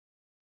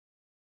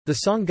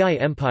The Songhai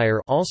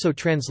Empire, also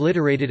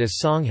transliterated as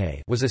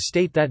Songhai, was a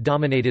state that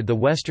dominated the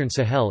western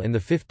Sahel in the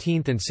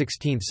 15th and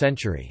 16th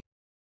century.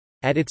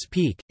 At its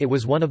peak, it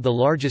was one of the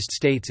largest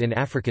states in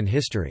African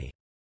history.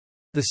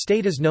 The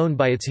state is known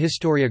by its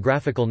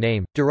historiographical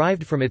name,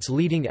 derived from its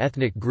leading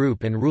ethnic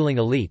group and ruling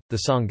elite,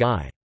 the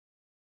Songhai.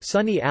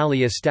 Sunni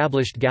Ali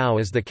established Gao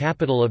as the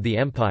capital of the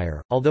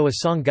empire, although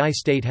a Songhai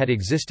state had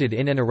existed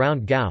in and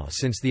around Gao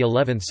since the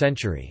 11th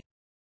century.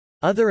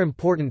 Other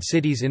important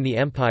cities in the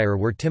empire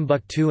were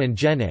Timbuktu and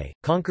Jenne,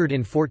 conquered in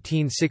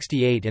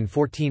 1468 and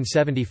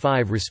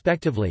 1475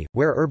 respectively,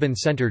 where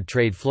urban-centered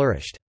trade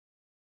flourished.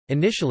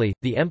 Initially,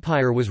 the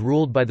empire was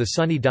ruled by the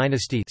Sunni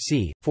dynasty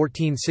c.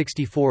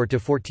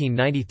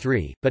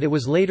 1464–1493, but it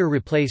was later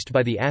replaced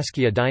by the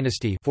Askia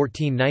dynasty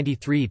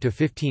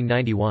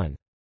 1493–1591.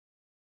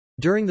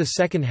 During the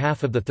second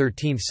half of the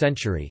 13th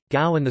century,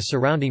 Gao and the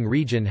surrounding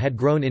region had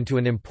grown into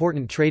an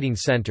important trading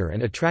center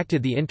and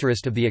attracted the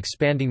interest of the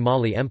expanding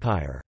Mali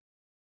Empire.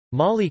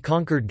 Mali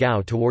conquered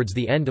Gao towards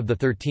the end of the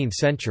 13th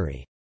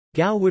century.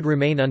 Gao would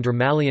remain under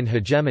Malian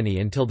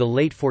hegemony until the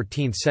late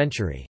 14th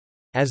century.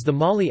 As the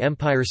Mali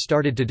Empire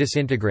started to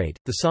disintegrate,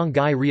 the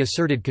Songhai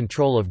reasserted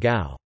control of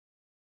Gao.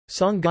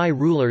 Songhai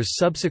rulers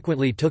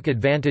subsequently took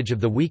advantage of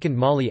the weakened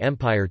Mali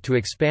Empire to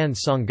expand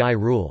Songhai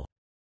rule.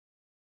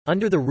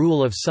 Under the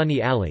rule of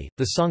Sunni Ali,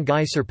 the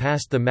Songhai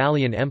surpassed the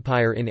Malian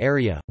Empire in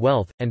area,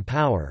 wealth, and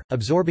power,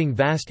 absorbing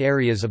vast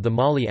areas of the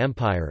Mali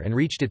Empire and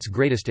reached its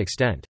greatest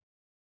extent.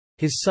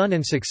 His son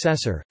and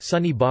successor,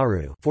 Sunni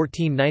Baru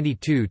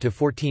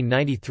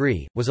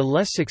 (1492–1493), was a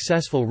less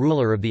successful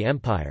ruler of the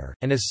empire,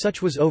 and as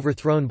such was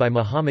overthrown by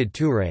Muhammad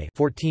Touré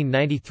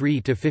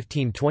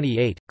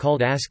 (1493–1528),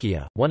 called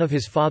Askia, one of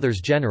his father's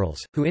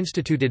generals, who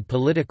instituted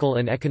political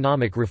and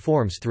economic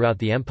reforms throughout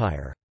the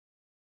empire.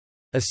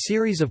 A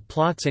series of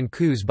plots and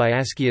coups by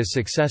Askia's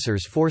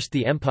successors forced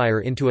the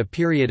empire into a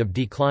period of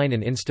decline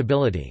and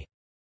instability.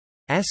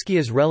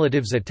 Askia's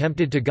relatives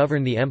attempted to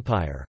govern the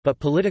empire, but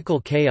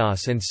political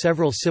chaos and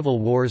several civil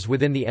wars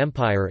within the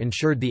empire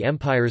ensured the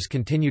empire's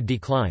continued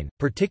decline,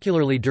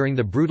 particularly during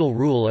the brutal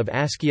rule of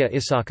Askia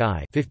Ishaq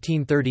I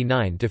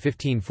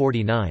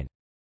 (1539–1549).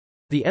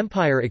 The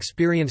empire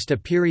experienced a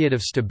period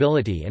of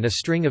stability and a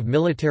string of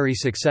military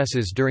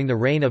successes during the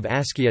reign of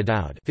Askia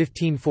Daud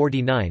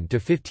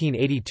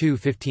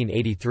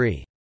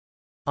 (1549–1582–1583).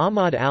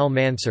 Ahmad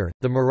al-Mansur,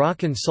 the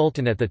Moroccan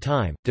sultan at the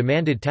time,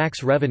 demanded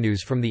tax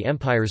revenues from the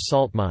empire's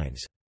salt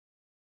mines.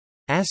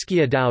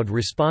 Askia Daud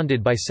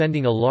responded by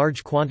sending a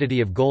large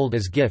quantity of gold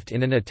as gift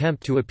in an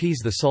attempt to appease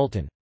the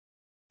sultan.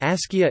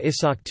 Askia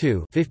Ishaq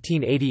II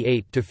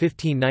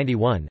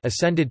 (1588–1591)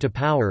 ascended to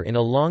power in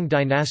a long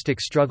dynastic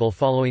struggle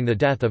following the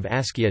death of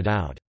Askia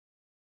Daud.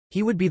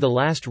 He would be the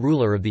last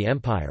ruler of the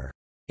empire.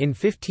 In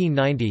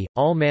 1590,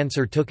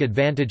 al-Mansur took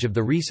advantage of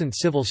the recent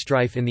civil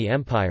strife in the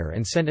empire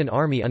and sent an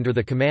army under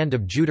the command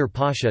of Judar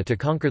Pasha to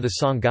conquer the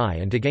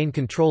Songhai and to gain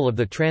control of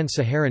the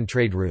trans-Saharan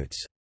trade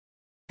routes.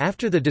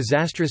 After the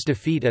disastrous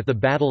defeat at the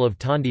Battle of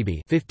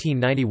Tondibi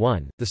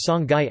 1591, the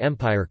Songhai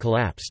Empire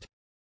collapsed.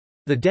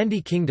 The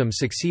Dendi kingdom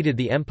succeeded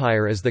the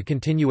empire as the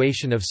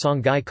continuation of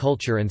Songhai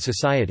culture and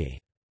society.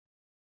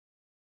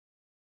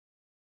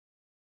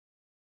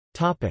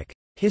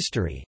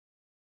 History.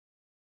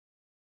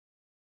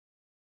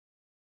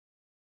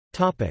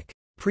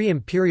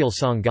 Pre-imperial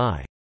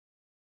Songhai.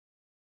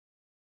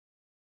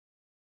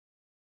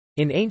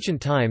 In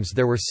ancient times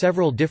there were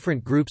several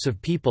different groups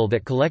of people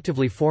that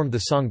collectively formed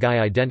the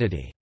Songhai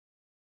identity.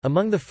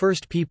 Among the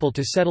first people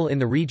to settle in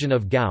the region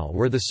of Gao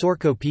were the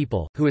Sorko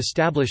people, who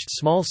established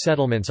small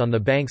settlements on the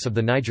banks of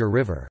the Niger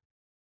River.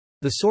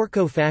 The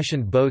Sorko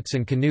fashioned boats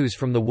and canoes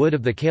from the wood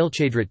of the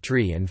Kailchadrit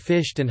tree and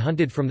fished and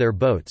hunted from their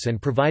boats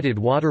and provided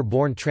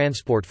water-borne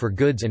transport for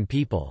goods and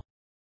people.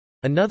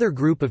 Another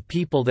group of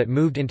people that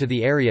moved into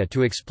the area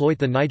to exploit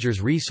the Niger's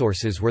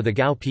resources were the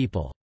Gao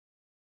people.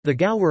 The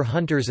Gao were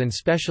hunters and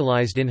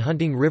specialized in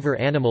hunting river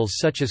animals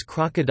such as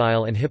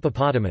crocodile and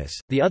hippopotamus.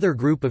 The other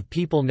group of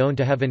people known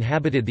to have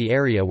inhabited the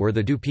area were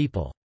the Du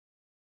people.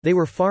 They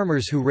were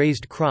farmers who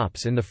raised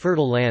crops in the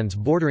fertile lands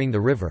bordering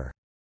the river.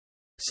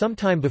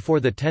 Sometime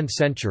before the 10th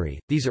century,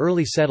 these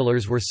early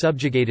settlers were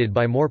subjugated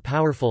by more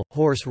powerful,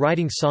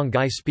 horse-riding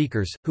Songhai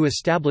speakers, who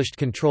established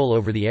control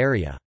over the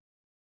area.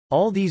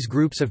 All these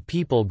groups of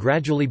people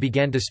gradually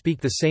began to speak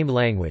the same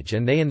language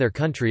and they and their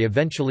country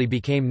eventually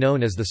became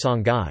known as the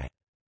Songhai.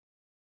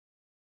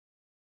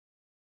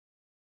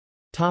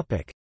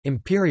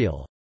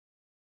 Imperial.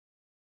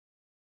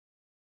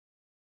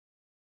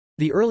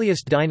 The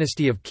earliest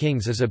dynasty of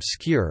kings is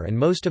obscure and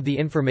most of the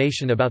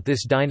information about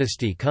this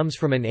dynasty comes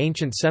from an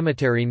ancient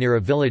cemetery near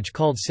a village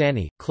called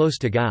Sani, close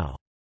to Gao.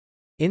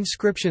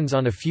 Inscriptions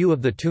on a few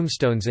of the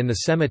tombstones in the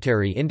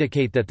cemetery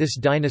indicate that this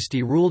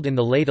dynasty ruled in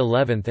the late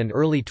 11th and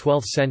early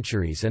 12th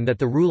centuries and that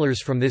the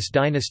rulers from this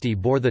dynasty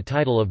bore the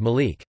title of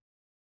Malik.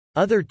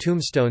 Other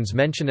tombstones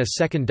mention a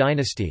second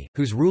dynasty,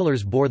 whose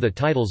rulers bore the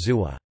title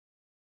Zuwa.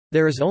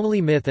 There is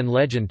only myth and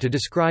legend to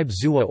describe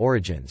Zuwa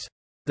origins.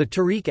 The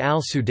Tariq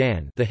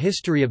al-Sudan, The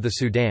History of the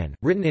Sudan,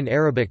 written in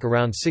Arabic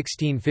around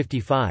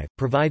 1655,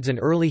 provides an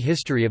early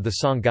history of the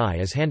Songhai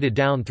as handed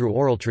down through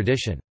oral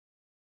tradition.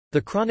 The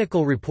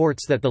chronicle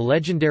reports that the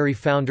legendary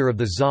founder of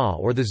the Za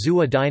or the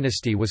Zua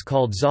dynasty was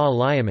called Za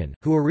al-Yaman,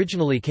 who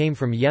originally came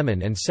from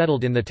Yemen and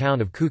settled in the town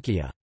of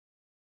Kukia.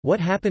 What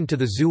happened to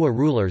the Zua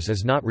rulers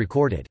is not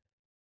recorded.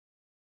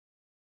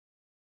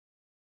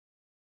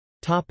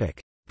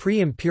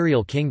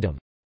 Pre-imperial kingdom.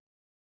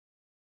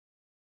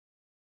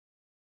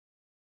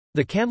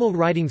 The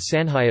camel-riding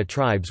Songhai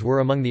tribes were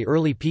among the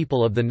early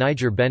people of the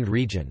Niger Bend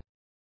region.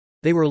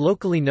 They were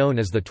locally known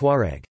as the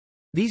Tuareg.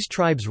 These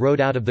tribes rode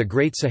out of the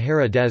Great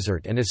Sahara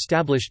Desert and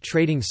established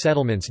trading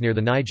settlements near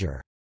the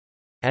Niger.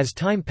 As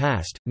time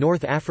passed,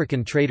 North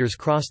African traders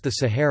crossed the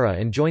Sahara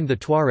and joined the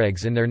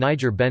Tuaregs in their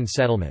Niger Bend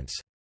settlements.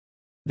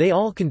 They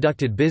all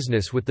conducted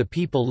business with the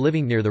people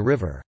living near the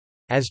river.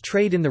 As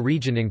trade in the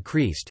region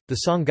increased,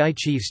 the Songhai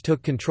chiefs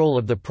took control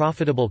of the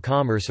profitable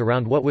commerce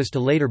around what was to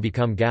later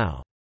become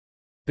Gao.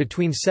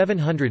 Between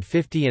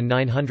 750 and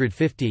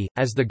 950,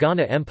 as the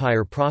Ghana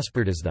Empire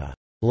prospered as the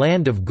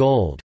land of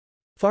gold,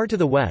 far to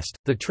the west,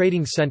 the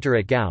trading center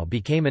at Gao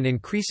became an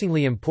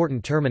increasingly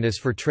important terminus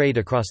for trade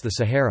across the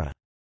Sahara.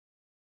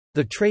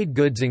 The trade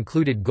goods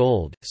included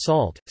gold,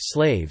 salt,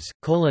 slaves,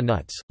 kola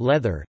nuts,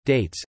 leather,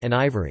 dates, and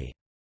ivory.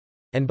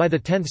 And by the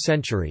 10th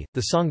century,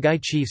 the Songhai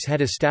chiefs had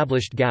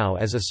established Gao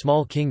as a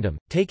small kingdom,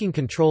 taking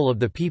control of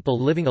the people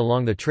living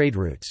along the trade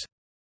routes.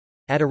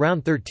 At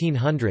around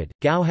 1300,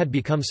 Gao had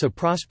become so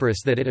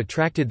prosperous that it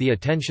attracted the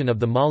attention of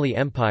the Mali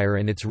Empire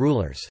and its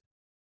rulers.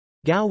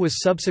 Gao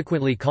was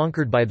subsequently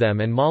conquered by them,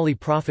 and Mali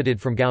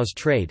profited from Gao's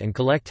trade and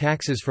collect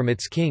taxes from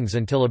its kings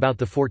until about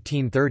the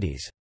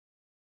 1430s.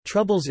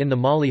 Troubles in the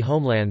Mali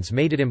homelands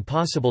made it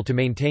impossible to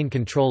maintain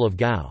control of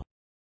Gao.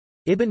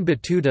 Ibn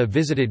Battuta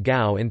visited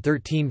Gao in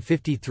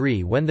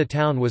 1353 when the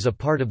town was a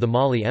part of the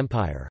Mali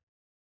Empire.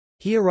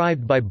 He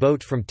arrived by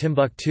boat from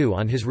Timbuktu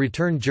on his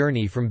return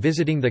journey from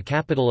visiting the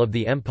capital of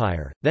the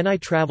empire. Then I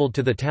traveled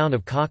to the town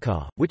of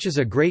Kaka, which is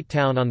a great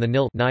town on the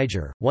Nile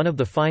Niger, one of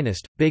the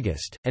finest,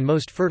 biggest, and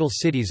most fertile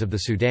cities of the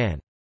Sudan.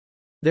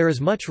 There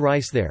is much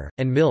rice there,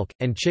 and milk,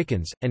 and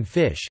chickens, and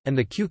fish, and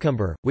the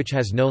cucumber, which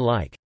has no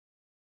like.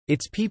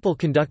 Its people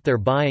conduct their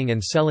buying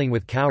and selling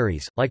with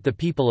cowries, like the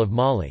people of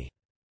Mali.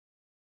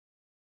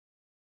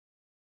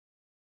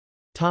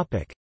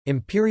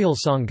 Imperial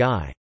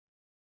Songhai.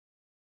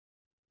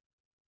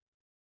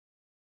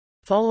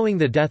 Following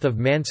the death of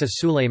Mansa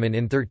Sulayman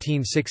in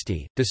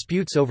 1360,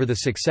 disputes over the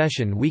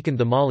succession weakened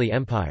the Mali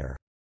Empire.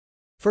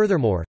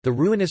 Furthermore, the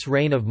ruinous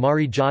reign of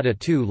Mari Jada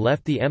II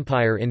left the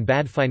empire in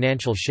bad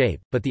financial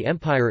shape, but the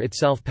empire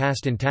itself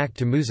passed intact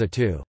to Musa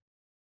II.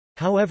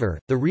 However,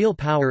 the real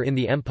power in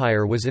the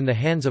empire was in the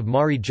hands of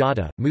Mari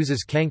Jada,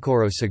 Musa's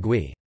Kankoro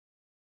Segui.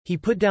 He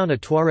put down a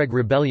Tuareg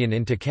rebellion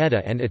in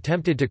Takeda and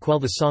attempted to quell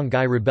the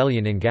Songhai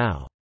rebellion in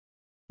Gao.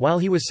 While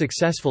he was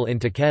successful in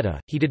Takeda,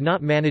 he did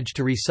not manage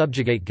to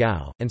re-subjugate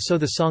Gao, and so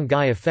the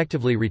Songhai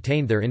effectively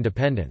retained their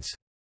independence.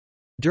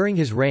 During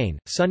his reign,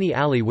 Sunni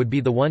Ali would be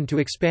the one to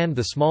expand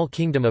the small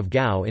kingdom of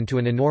Gao into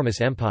an enormous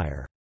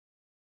empire.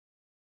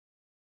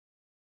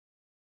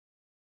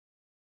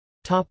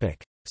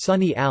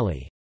 Sunni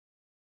Ali.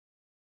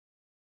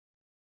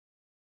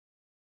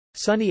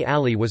 Sunni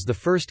Ali was the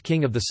first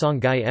king of the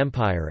Songhai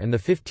Empire and the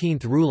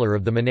 15th ruler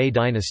of the Mane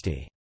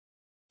dynasty.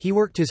 He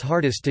worked his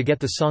hardest to get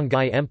the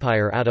Songhai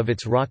Empire out of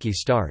its rocky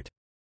start.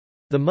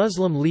 The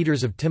Muslim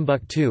leaders of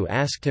Timbuktu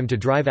asked him to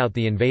drive out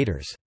the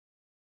invaders.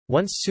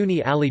 Once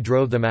Sunni Ali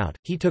drove them out,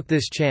 he took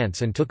this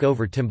chance and took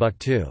over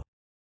Timbuktu.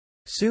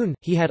 Soon,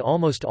 he had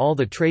almost all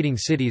the trading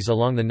cities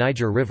along the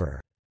Niger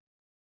River.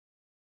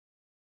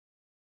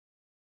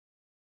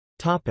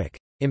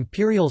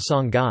 Imperial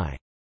Songhai.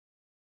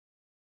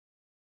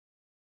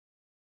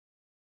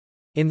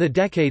 In the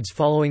decades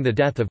following the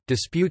death of,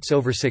 disputes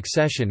over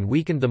succession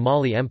weakened the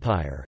Mali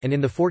Empire, and in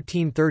the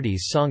 1430s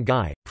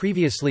Songhai,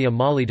 previously a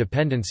Mali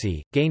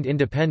dependency, gained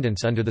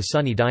independence under the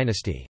Sunni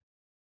dynasty.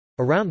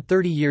 Around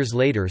 30 years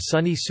later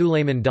Sunni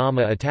Sulayman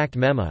Dama attacked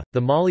Mema, the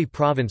Mali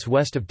province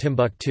west of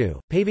Timbuktu,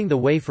 paving the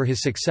way for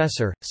his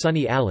successor,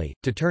 Sunni Ali,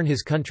 to turn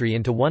his country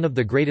into one of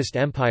the greatest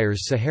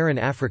empires Saharan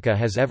Africa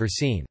has ever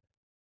seen.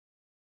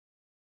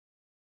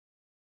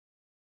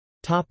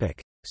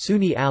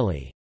 Sunni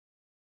Ali.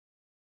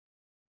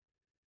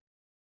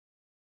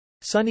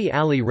 Sunni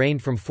Ali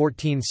reigned from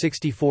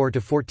 1464 to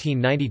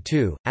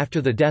 1492,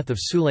 after the death of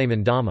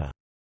Sulayman Dama.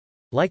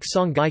 Like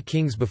Songhai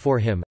kings before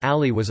him,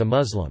 Ali was a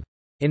Muslim.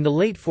 In the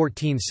late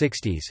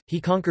 1460s, he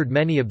conquered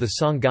many of the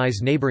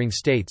Songhai's neighboring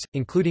states,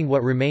 including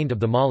what remained of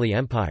the Mali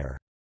Empire.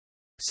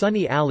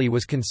 Sunni Ali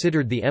was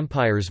considered the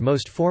empire's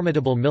most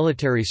formidable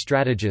military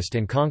strategist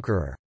and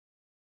conqueror.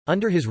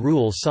 Under his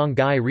rule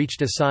Songhai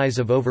reached a size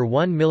of over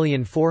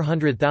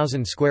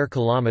 1,400,000 square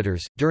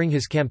kilometers. During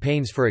his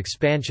campaigns for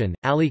expansion,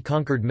 Ali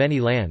conquered many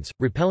lands,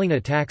 repelling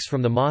attacks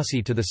from the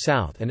Mossi to the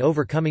south and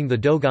overcoming the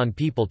Dogon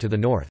people to the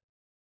north.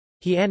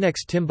 He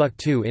annexed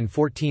Timbuktu in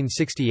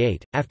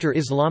 1468, after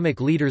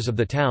Islamic leaders of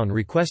the town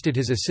requested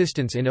his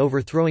assistance in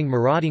overthrowing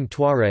marauding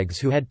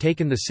Tuaregs who had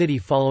taken the city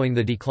following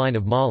the decline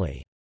of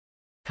Mali.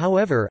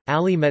 However,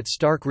 Ali met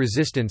stark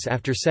resistance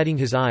after setting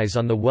his eyes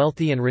on the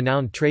wealthy and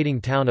renowned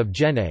trading town of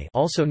Jenne,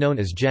 also known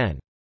as Jen.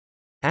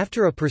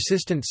 After a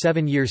persistent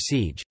 7-year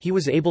siege, he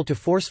was able to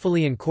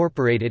forcefully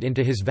incorporate it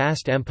into his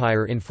vast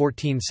empire in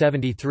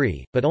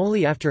 1473, but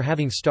only after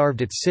having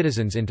starved its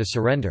citizens into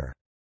surrender.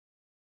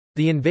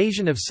 The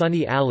invasion of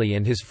Sunni Ali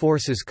and his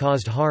forces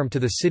caused harm to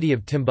the city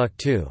of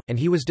Timbuktu, and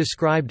he was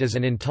described as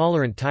an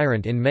intolerant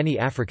tyrant in many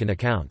African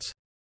accounts.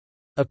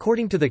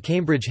 According to the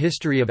Cambridge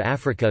History of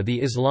Africa,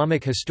 the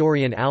Islamic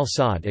historian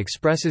al-Sa'd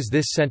expresses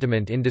this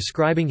sentiment in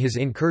describing his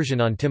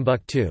incursion on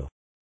Timbuktu.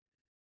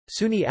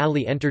 Sunni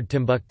Ali entered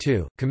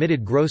Timbuktu,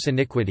 committed gross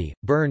iniquity,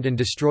 burned and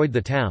destroyed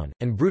the town,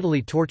 and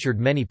brutally tortured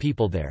many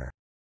people there.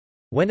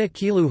 When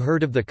Akilu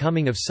heard of the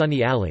coming of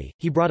Sunni Ali,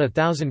 he brought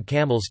 1,000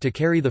 camels to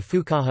carry the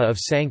Fuqaha of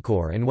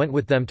Sankor and went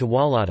with them to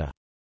Walata.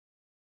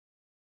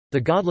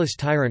 The godless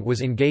tyrant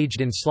was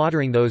engaged in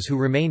slaughtering those who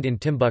remained in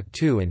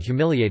Timbuktu and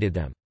humiliated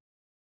them.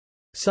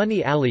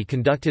 Sunni Ali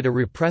conducted a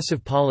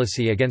repressive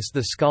policy against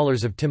the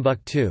scholars of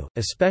Timbuktu,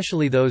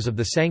 especially those of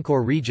the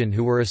Sankor region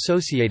who were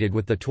associated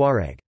with the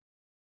Tuareg.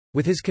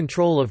 With his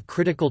control of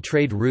critical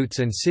trade routes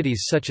and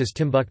cities such as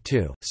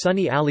Timbuktu,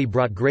 Sunni Ali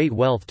brought great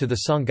wealth to the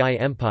Songhai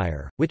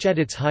Empire, which at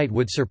its height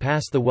would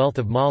surpass the wealth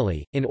of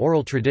Mali. In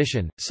oral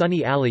tradition,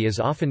 Sunni Ali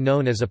is often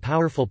known as a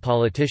powerful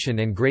politician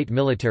and great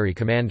military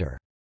commander.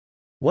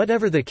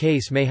 Whatever the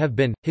case may have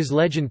been, his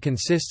legend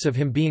consists of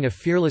him being a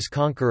fearless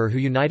conqueror who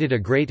united a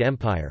great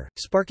empire,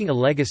 sparking a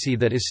legacy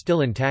that is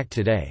still intact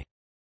today.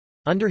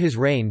 Under his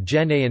reign,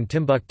 Jenne and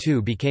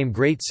Timbuktu became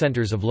great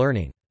centers of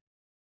learning.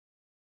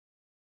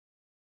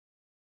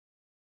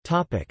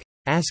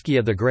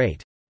 Askia the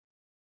Great.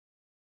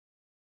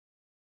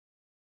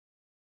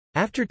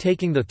 After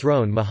taking the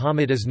throne,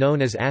 Muhammad is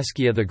known as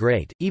Askia the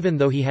Great, even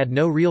though he had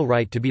no real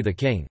right to be the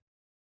king.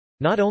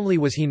 Not only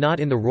was he not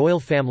in the royal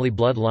family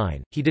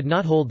bloodline, he did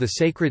not hold the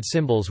sacred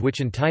symbols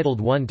which entitled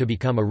one to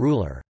become a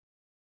ruler.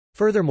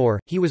 Furthermore,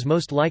 he was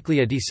most likely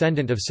a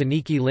descendant of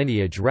Seniki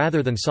lineage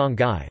rather than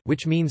Songhai,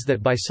 which means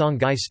that by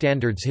Songhai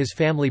standards his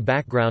family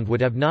background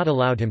would have not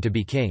allowed him to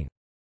be king.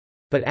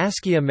 But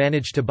Askia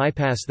managed to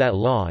bypass that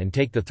law and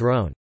take the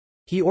throne.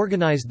 He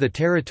organized the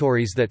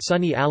territories that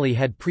Sunni Ali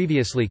had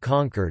previously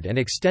conquered and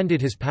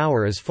extended his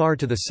power as far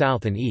to the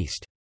south and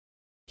east.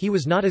 He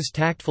was not as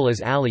tactful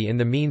as Ali in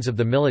the means of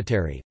the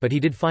military, but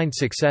he did find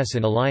success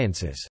in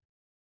alliances.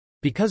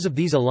 Because of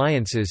these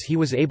alliances he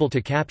was able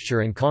to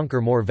capture and conquer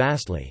more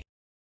vastly.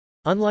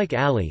 Unlike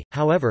Ali,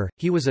 however,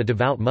 he was a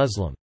devout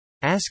Muslim.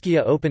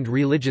 Askia opened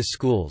religious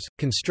schools,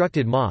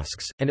 constructed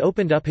mosques, and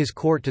opened up his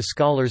court to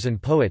scholars and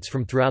poets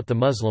from throughout the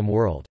Muslim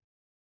world.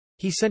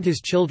 He sent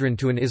his children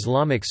to an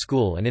Islamic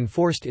school and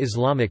enforced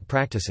Islamic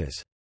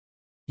practices.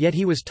 Yet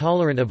he was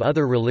tolerant of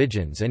other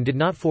religions and did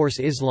not force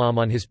Islam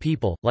on his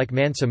people. Like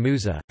Mansa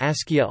Musa,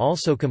 Askia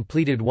also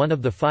completed one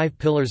of the 5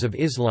 pillars of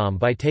Islam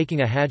by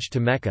taking a Hajj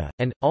to Mecca,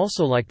 and,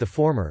 also like the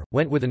former,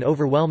 went with an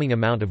overwhelming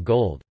amount of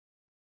gold.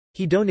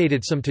 He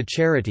donated some to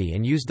charity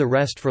and used the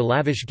rest for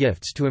lavish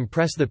gifts to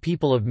impress the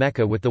people of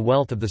Mecca with the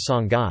wealth of the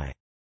Songhai.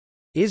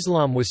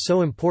 Islam was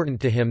so important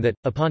to him that,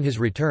 upon his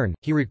return,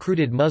 he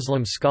recruited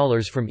Muslim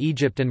scholars from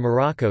Egypt and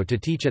Morocco to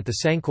teach at the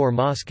Sankor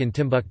Mosque in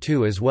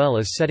Timbuktu, as well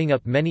as setting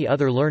up many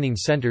other learning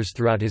centers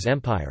throughout his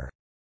empire.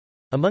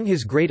 Among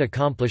his great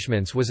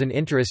accomplishments was an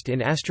interest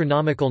in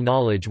astronomical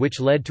knowledge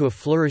which led to a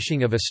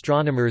flourishing of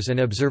astronomers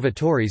and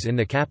observatories in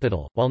the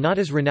capital. While not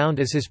as renowned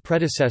as his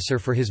predecessor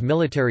for his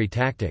military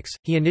tactics,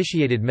 he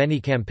initiated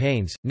many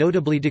campaigns,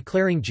 notably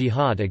declaring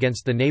jihad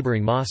against the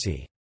neighboring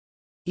Masi.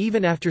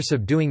 Even after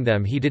subduing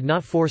them, he did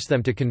not force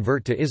them to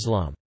convert to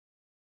Islam.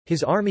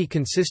 His army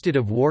consisted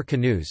of war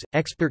canoes,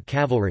 expert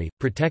cavalry,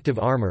 protective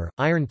armor,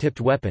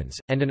 iron-tipped weapons,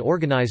 and an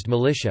organized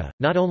militia.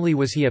 Not only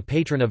was he a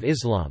patron of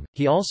Islam,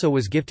 he also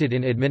was gifted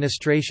in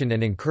administration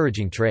and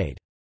encouraging trade.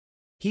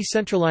 He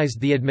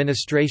centralized the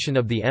administration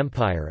of the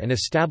empire and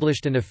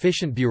established an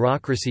efficient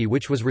bureaucracy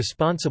which was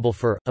responsible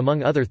for,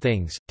 among other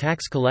things,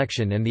 tax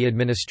collection and the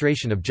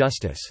administration of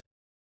justice.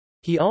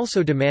 He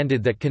also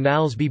demanded that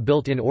canals be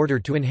built in order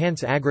to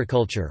enhance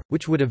agriculture,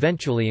 which would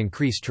eventually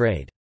increase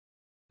trade.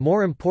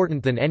 More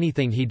important than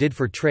anything he did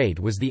for trade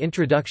was the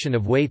introduction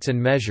of weights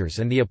and measures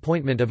and the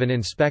appointment of an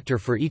inspector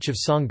for each of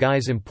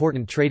Songhai's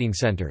important trading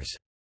centers.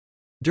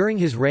 During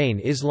his reign,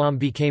 Islam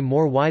became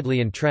more widely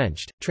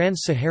entrenched,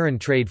 trans-Saharan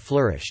trade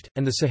flourished,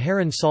 and the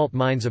Saharan salt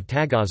mines of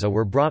Tagaza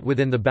were brought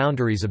within the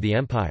boundaries of the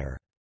empire.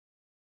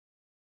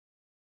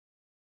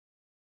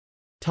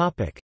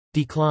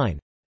 Decline.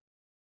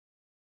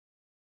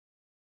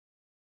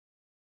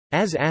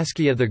 As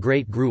Askia the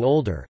Great grew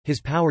older, his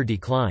power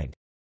declined.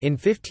 In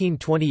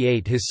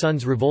 1528 his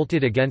sons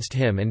revolted against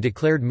him and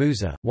declared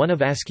Musa, one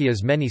of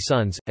Askia's many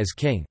sons, as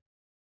king.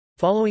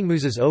 Following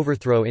Musa's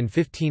overthrow in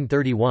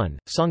 1531,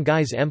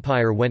 Songhai's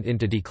empire went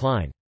into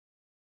decline.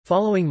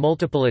 Following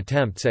multiple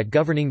attempts at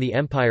governing the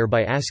empire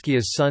by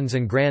Askia's sons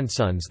and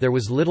grandsons, there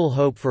was little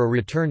hope for a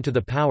return to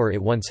the power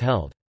it once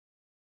held.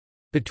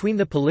 Between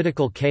the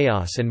political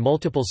chaos and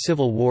multiple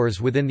civil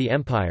wars within the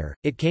empire,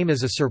 it came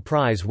as a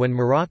surprise when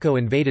Morocco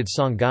invaded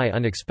Songhai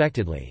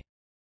unexpectedly.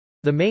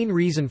 The main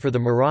reason for the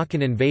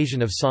Moroccan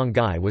invasion of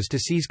Songhai was to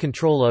seize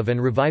control of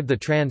and revive the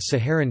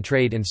trans-Saharan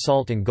trade in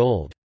salt and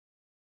gold.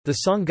 The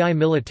Songhai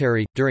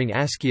military, during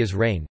Askia's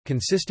reign,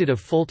 consisted of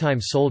full-time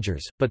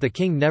soldiers, but the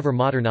king never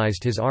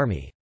modernized his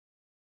army.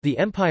 The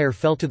empire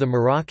fell to the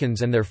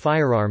Moroccans and their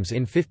firearms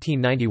in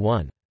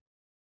 1591.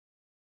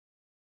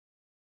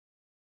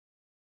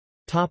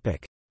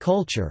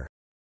 Culture.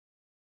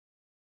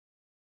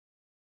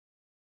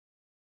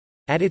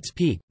 At its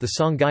peak, the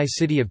Songhai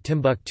city of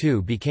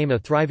Timbuktu became a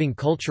thriving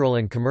cultural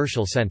and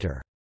commercial center.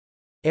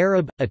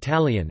 Arab,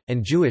 Italian,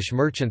 and Jewish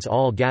merchants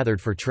all gathered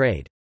for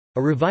trade.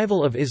 A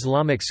revival of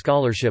Islamic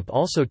scholarship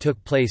also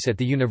took place at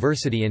the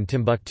university in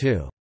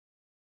Timbuktu.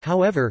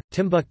 However,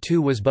 Timbuktu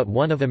was but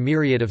one of a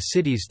myriad of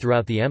cities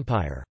throughout the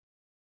empire.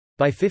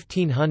 By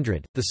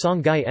 1500, the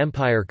Songhai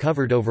Empire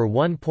covered over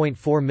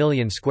 1.4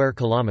 million square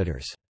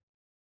kilometers.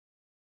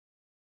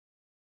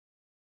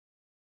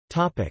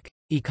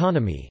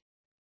 Economy.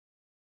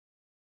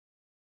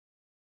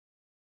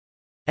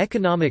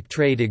 Economic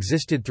trade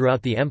existed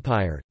throughout the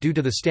empire, due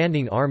to the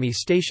standing army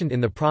stationed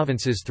in the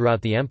provinces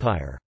throughout the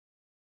empire.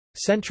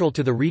 Central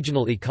to the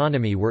regional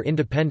economy were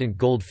independent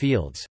gold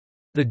fields.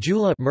 The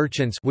Jula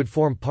merchants would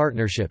form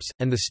partnerships,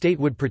 and the state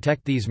would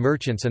protect these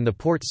merchants and the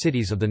port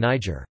cities of the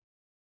Niger.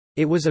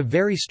 It was a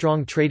very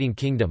strong trading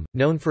kingdom,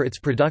 known for its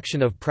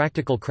production of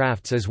practical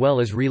crafts as well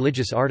as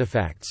religious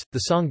artifacts.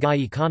 The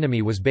Songhai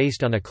economy was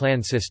based on a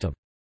clan system.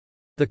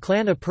 The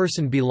clan a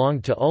person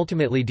belonged to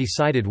ultimately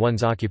decided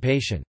one's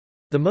occupation.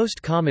 The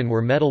most common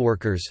were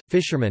metalworkers,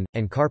 fishermen,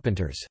 and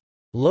carpenters.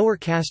 Lower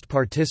caste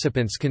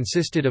participants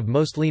consisted of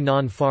mostly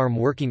non-farm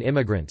working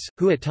immigrants,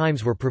 who at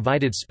times were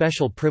provided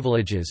special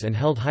privileges and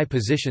held high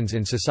positions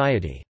in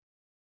society.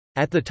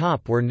 At the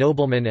top were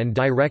noblemen and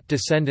direct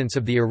descendants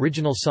of the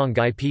original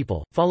Songhai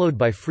people, followed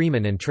by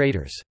freemen and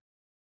traders.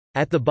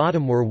 At the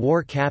bottom were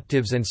war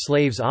captives and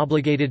slaves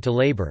obligated to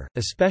labor,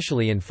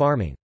 especially in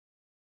farming.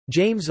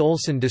 James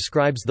Olson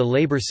describes the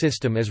labor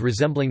system as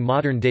resembling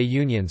modern-day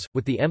unions,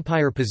 with the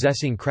empire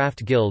possessing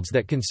craft guilds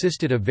that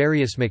consisted of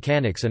various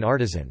mechanics and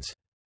artisans.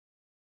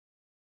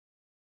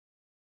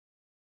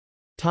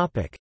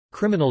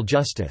 Criminal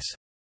justice.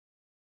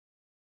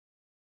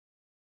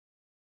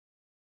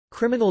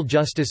 Criminal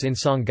justice in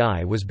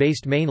Songhai was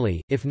based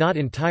mainly, if not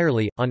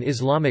entirely, on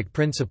Islamic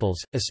principles,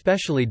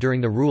 especially during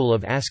the rule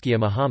of Askia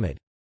Muhammad.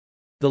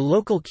 The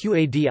local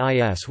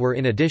Qadis were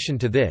in addition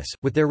to this,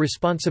 with their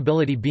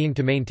responsibility being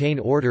to maintain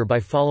order by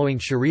following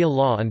Sharia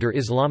law under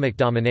Islamic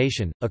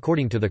domination,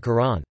 according to the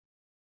Quran.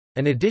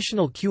 An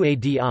additional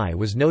Qadi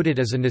was noted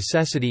as a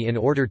necessity in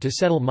order to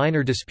settle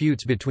minor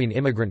disputes between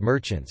immigrant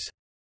merchants.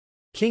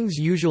 Kings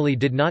usually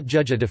did not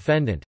judge a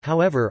defendant,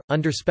 however,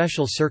 under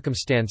special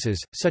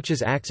circumstances, such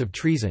as acts of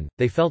treason,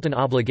 they felt an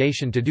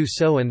obligation to do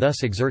so and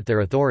thus exert their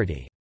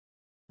authority.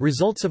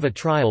 Results of a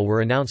trial were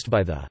announced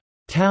by the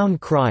town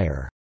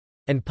crier,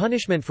 and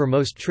punishment for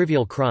most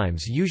trivial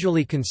crimes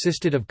usually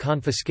consisted of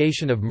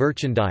confiscation of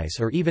merchandise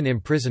or even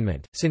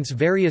imprisonment. Since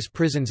various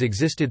prisons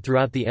existed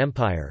throughout the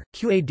empire,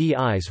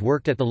 Qadis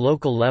worked at the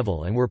local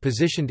level and were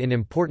positioned in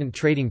important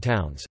trading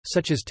towns,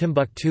 such as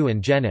Timbuktu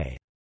and Jenne.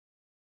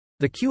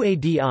 The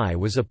Qadi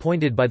was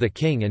appointed by the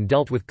king and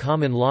dealt with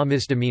common law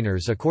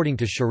misdemeanors according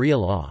to Sharia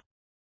law.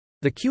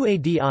 The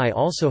Qadi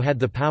also had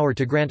the power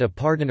to grant a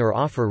pardon or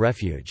offer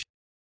refuge.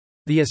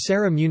 The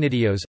Asara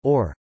Munitios,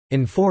 or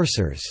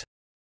enforcers,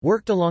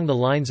 worked along the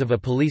lines of a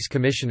police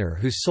commissioner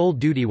whose sole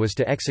duty was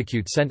to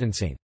execute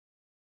sentencing.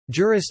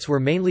 Jurists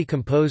were mainly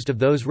composed of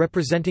those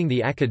representing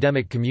the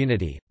academic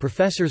community.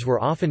 Professors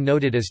were often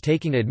noted as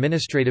taking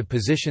administrative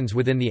positions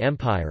within the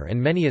empire, and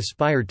many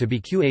aspired to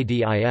be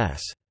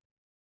Qadis.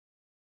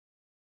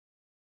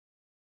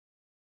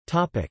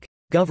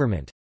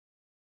 Government.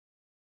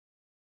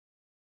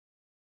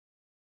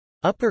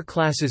 Upper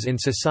classes in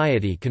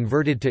society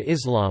converted to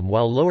Islam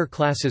while lower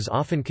classes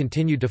often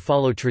continued to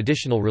follow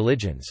traditional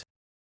religions.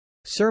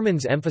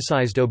 Sermons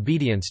emphasized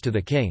obedience to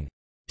the king.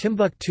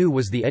 Timbuktu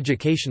was the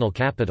educational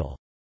capital.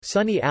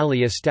 Sunni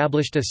Ali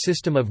established a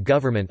system of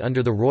government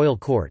under the royal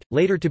court,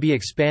 later to be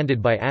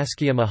expanded by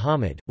Askia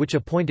Muhammad, which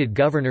appointed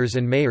governors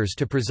and mayors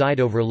to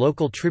preside over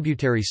local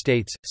tributary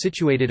states,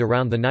 situated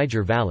around the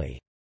Niger Valley.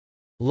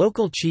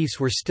 Local chiefs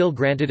were still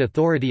granted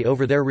authority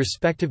over their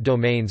respective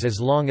domains as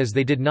long as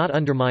they did not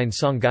undermine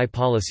Songhai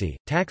policy.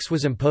 Tax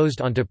was imposed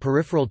onto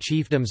peripheral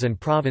chiefdoms and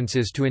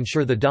provinces to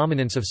ensure the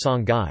dominance of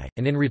Songhai,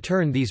 and in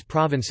return these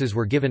provinces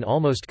were given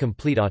almost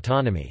complete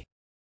autonomy.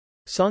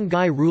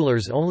 Songhai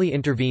rulers only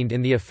intervened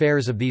in the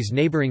affairs of these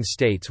neighboring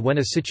states when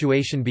a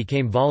situation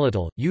became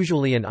volatile,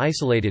 usually an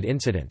isolated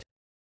incident.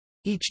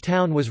 Each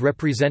town was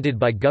represented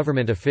by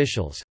government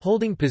officials,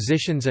 holding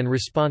positions and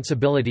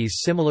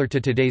responsibilities similar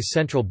to today's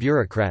central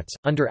bureaucrats.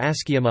 Under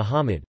Askia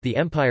Muhammad, the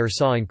empire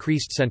saw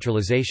increased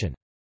centralization.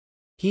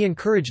 He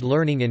encouraged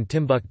learning in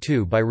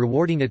Timbuktu by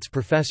rewarding its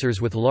professors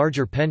with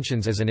larger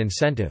pensions as an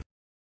incentive.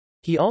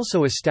 He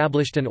also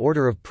established an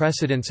order of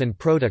precedence and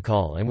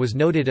protocol and was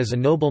noted as a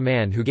noble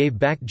man who gave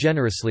back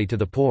generously to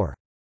the poor.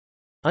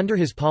 Under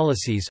his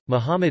policies,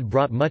 Muhammad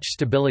brought much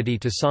stability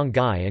to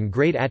Songhai, and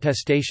great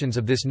attestations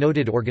of this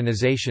noted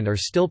organization are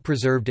still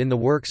preserved in the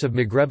works of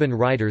Maghreban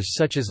writers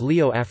such as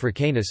Leo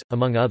Africanus,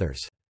 among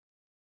others.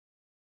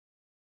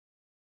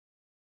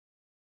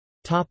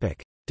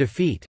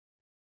 Defeat.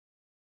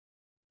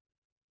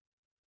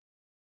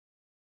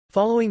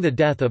 Following the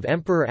death of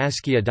Emperor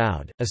Askia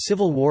Daud, a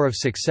civil war of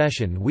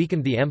succession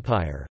weakened the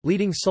empire,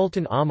 leading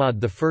Sultan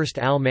Ahmad I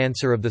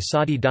al-Mansur of the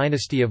Saadi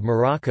dynasty of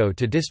Morocco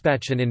to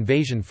dispatch an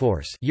invasion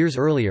force. Years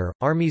earlier,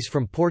 armies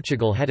from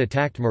Portugal had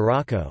attacked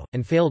Morocco,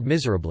 and failed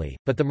miserably,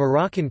 but the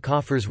Moroccan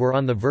coffers were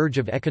on the verge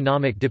of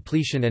economic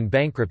depletion and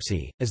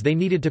bankruptcy, as they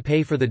needed to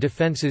pay for the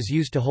defences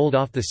used to hold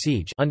off the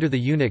siege. Under the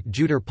eunuch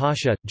Judur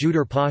Pasha.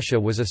 Judur Pasha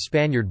was a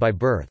Spaniard by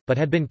birth, but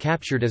had been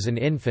captured as an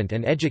infant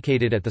and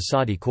educated at the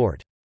Saadi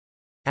court.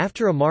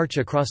 After a march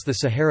across the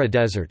Sahara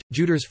Desert,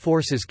 Judur's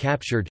forces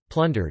captured,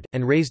 plundered,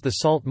 and razed the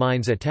salt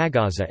mines at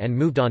Tagaza and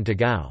moved on to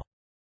Gao.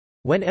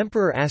 When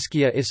Emperor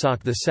Askia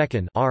Ishaq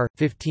II (r.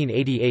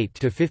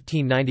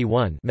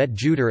 1588–1591) met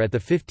Judur at the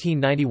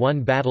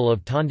 1591 Battle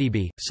of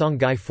Tondibi,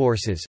 Songhai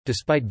forces,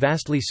 despite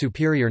vastly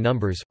superior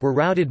numbers, were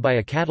routed by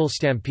a cattle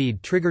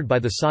stampede triggered by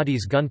the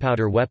Saadi's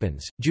gunpowder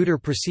weapons.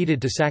 Judur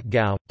proceeded to sack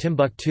Gao,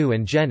 Timbuktu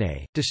and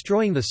Jenne,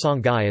 destroying the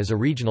Songhai as a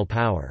regional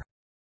power.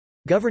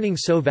 Governing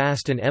so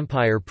vast an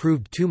empire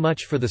proved too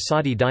much for the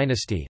Saadi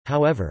dynasty,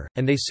 however,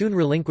 and they soon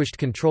relinquished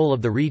control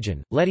of the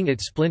region, letting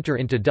it splinter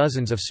into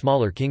dozens of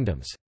smaller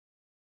kingdoms.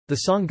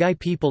 The Songhai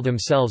people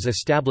themselves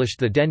established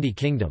the Dendi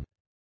kingdom.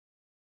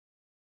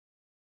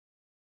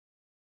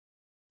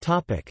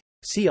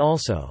 See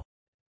also: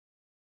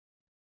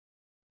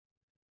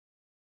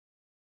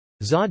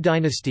 Zha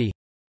dynasty,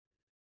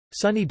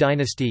 Sunni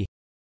dynasty,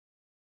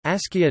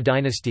 Askia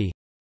dynasty,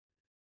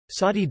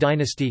 Saadi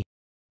dynasty,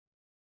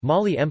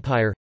 Mali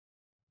Empire,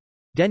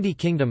 Dendi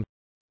Kingdom,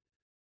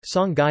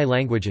 Songhai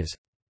languages.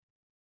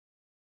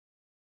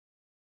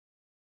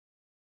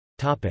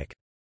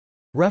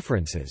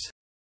 References.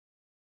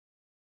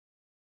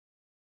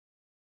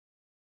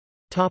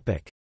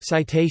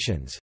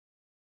 Citations.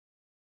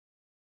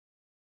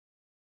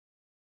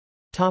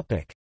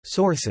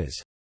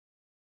 Sources.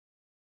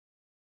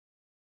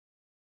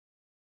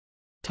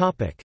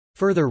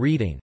 Further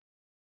reading.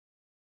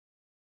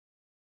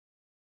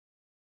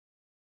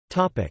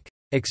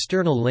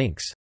 External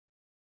links.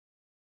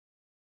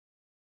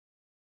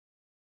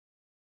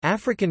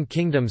 African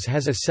Kingdoms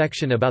has a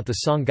section about the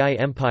Songhai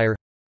Empire.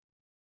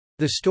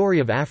 The Story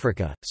of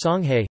Africa,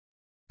 Songhai,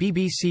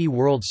 BBC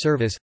World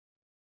Service.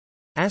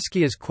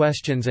 Askia's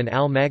Questions and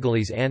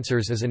al-Maghali's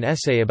Answers is an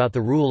essay about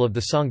the rule of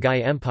the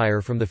Songhai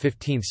Empire from the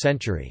 15th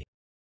century.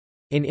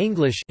 In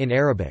English, in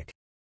Arabic.